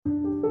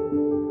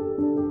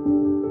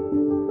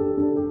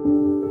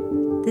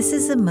This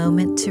is a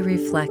moment to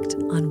reflect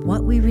on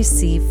what we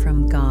receive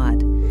from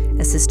God,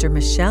 as Sister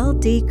Michelle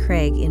D.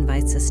 Craig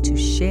invites us to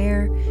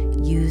share,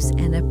 use,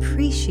 and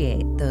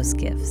appreciate those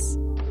gifts.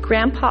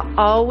 Grandpa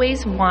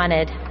always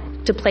wanted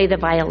to play the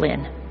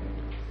violin.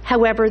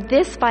 However,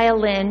 this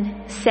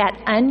violin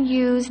sat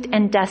unused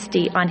and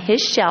dusty on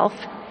his shelf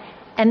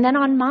and then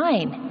on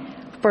mine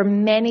for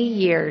many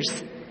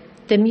years.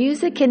 The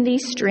music in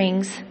these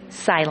strings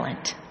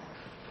silent.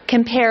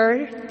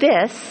 Compare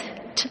this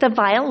to the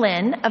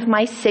violin of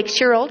my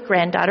 6-year-old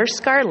granddaughter,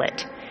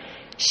 Scarlett.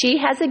 She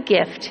has a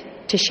gift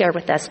to share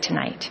with us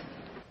tonight.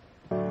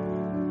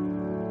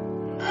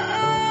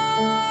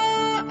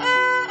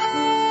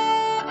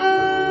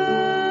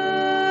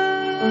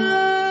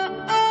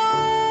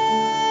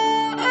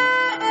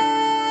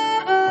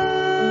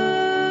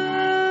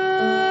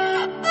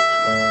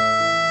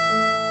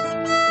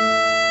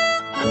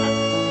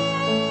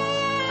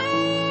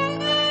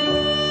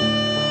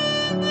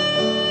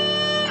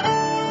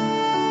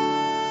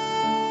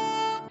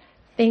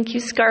 Thank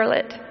you,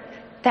 Scarlett.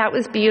 That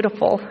was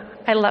beautiful.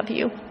 I love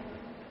you.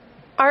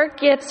 Our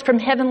gifts from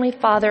Heavenly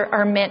Father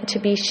are meant to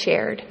be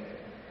shared.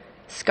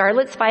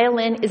 Scarlett's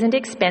violin isn't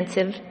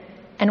expensive,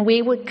 and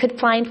we could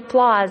find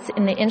flaws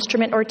in the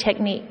instrument or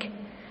technique.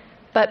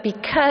 But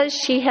because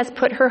she has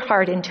put her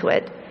heart into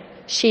it,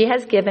 she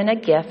has given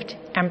a gift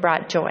and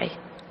brought joy.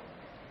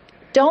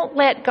 Don't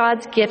let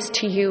God's gifts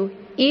to you,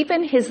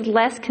 even His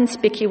less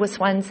conspicuous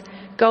ones,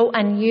 go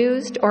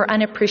unused or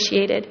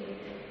unappreciated.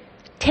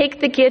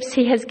 Take the gifts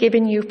He has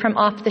given you from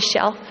off the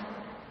shelf.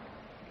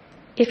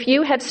 If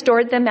you have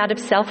stored them out of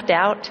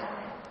self-doubt,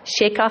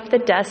 shake off the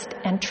dust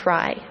and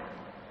try.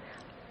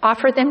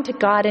 Offer them to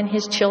God and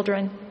His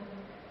children.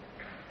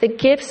 The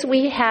gifts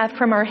we have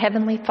from our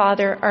Heavenly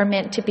Father are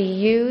meant to be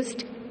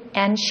used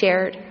and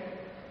shared.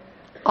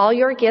 All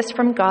your gifts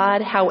from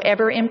God,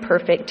 however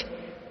imperfect,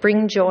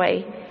 bring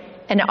joy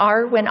and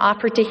are, when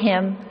offered to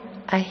Him,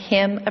 a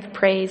hymn of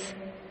praise.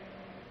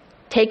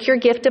 Take your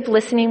gift of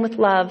listening with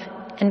love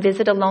and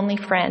visit a lonely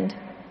friend.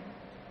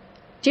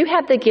 Do you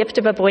have the gift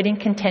of avoiding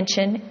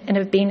contention and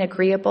of being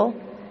agreeable?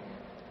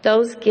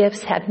 Those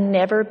gifts have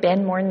never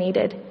been more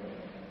needed.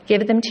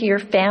 Give them to your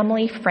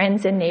family,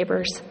 friends, and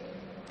neighbors.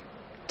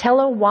 Tell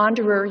a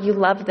wanderer you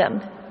love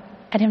them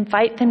and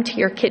invite them to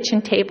your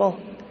kitchen table.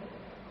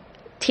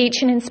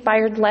 Teach an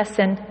inspired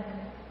lesson.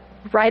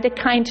 Write a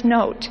kind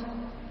note.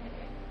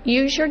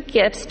 Use your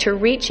gifts to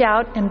reach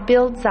out and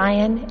build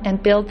Zion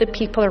and build the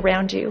people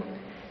around you.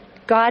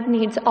 God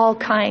needs all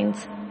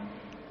kinds.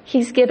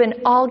 He's given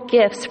all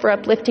gifts for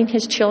uplifting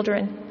His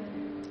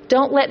children.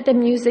 Don't let the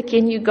music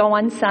in you go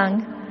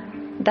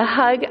unsung, the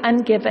hug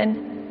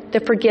ungiven, the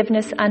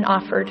forgiveness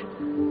unoffered.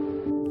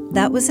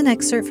 That was an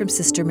excerpt from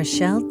Sister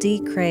Michelle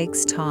D.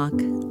 Craig's talk,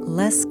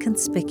 Less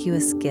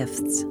Conspicuous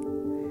Gifts.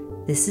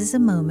 This is a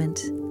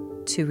moment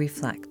to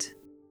reflect.